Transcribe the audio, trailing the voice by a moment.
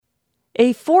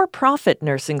A for-profit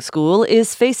nursing school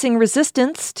is facing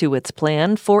resistance to its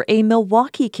plan for a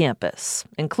Milwaukee campus,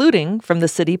 including from the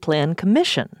City Plan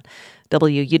Commission.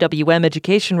 WUWM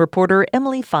education reporter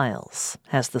Emily Files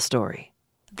has the story.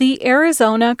 The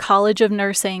Arizona College of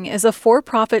Nursing is a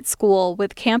for-profit school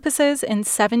with campuses in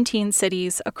 17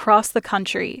 cities across the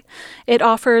country. It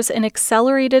offers an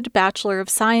accelerated Bachelor of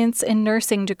Science in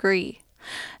Nursing degree.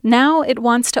 Now it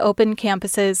wants to open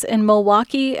campuses in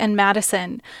Milwaukee and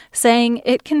Madison, saying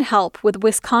it can help with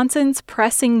Wisconsin's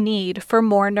pressing need for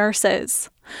more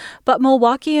nurses. But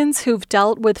Milwaukeeans who've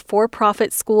dealt with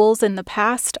for-profit schools in the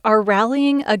past are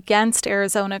rallying against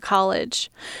Arizona College.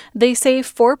 They say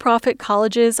for-profit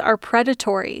colleges are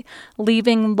predatory,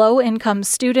 leaving low-income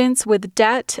students with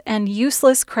debt and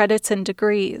useless credits and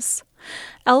degrees.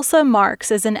 Elsa Marks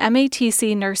is an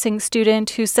MATC nursing student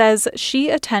who says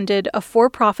she attended a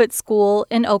for-profit school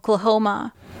in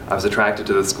Oklahoma. I was attracted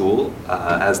to the school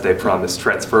as they promised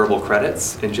transferable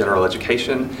credits in general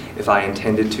education if I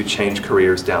intended to change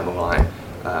careers down the line.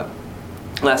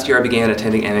 Last year I began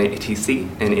attending MATC,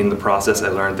 and in the process I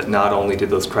learned that not only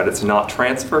did those credits not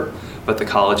transfer, but the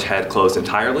college had closed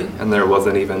entirely, and there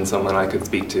wasn't even someone I could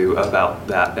speak to about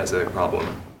that as a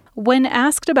problem. When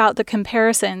asked about the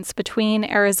comparisons between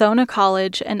Arizona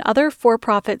College and other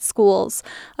for-profit schools,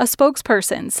 a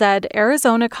spokesperson said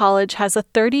Arizona College has a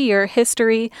 30-year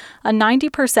history, a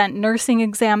 90% nursing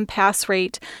exam pass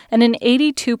rate, and an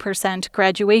 82%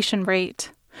 graduation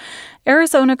rate.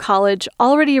 Arizona College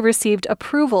already received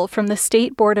approval from the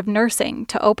State Board of Nursing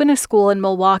to open a school in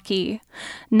Milwaukee.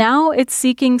 Now it's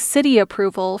seeking city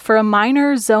approval for a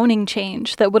minor zoning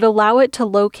change that would allow it to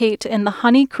locate in the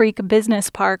Honey Creek Business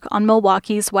Park on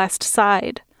Milwaukee's west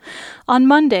side. On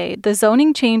Monday, the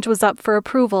zoning change was up for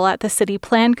approval at the City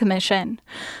Plan Commission.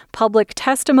 Public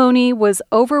testimony was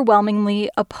overwhelmingly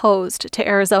opposed to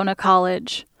Arizona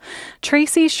College.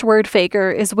 Tracy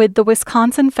Schwerdfager is with the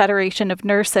Wisconsin Federation of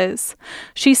Nurses.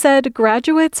 She said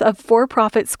graduates of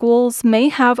for-profit schools may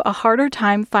have a harder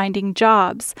time finding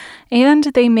jobs, and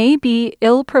they may be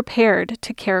ill-prepared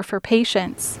to care for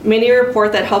patients. Many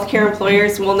report that healthcare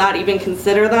employers will not even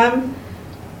consider them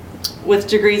with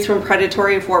degrees from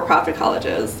predatory for-profit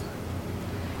colleges.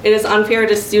 It is unfair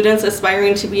to students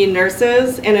aspiring to be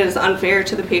nurses, and it is unfair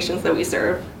to the patients that we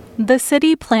serve. The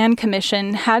City Plan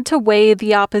Commission had to weigh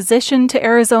the opposition to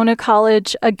Arizona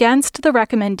College against the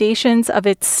recommendations of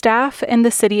its staff and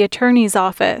the city attorney's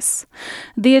office.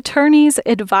 The attorneys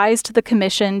advised the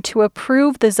commission to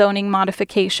approve the zoning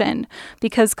modification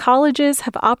because colleges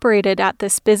have operated at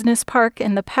this business park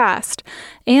in the past,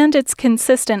 and it's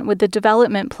consistent with the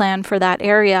development plan for that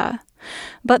area.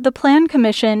 But the Plan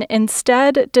Commission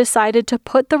instead decided to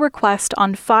put the request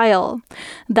on file.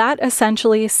 That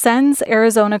essentially sends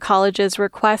Arizona College's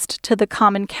request to the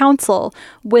Common Council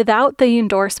without the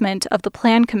endorsement of the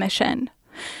Plan Commission.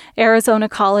 Arizona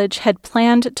College had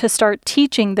planned to start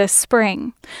teaching this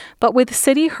spring, but with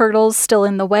city hurdles still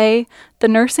in the way, the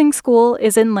nursing school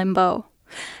is in limbo.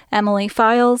 Emily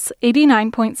Files,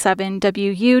 89.7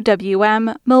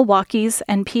 WUWM, Milwaukee's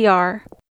NPR.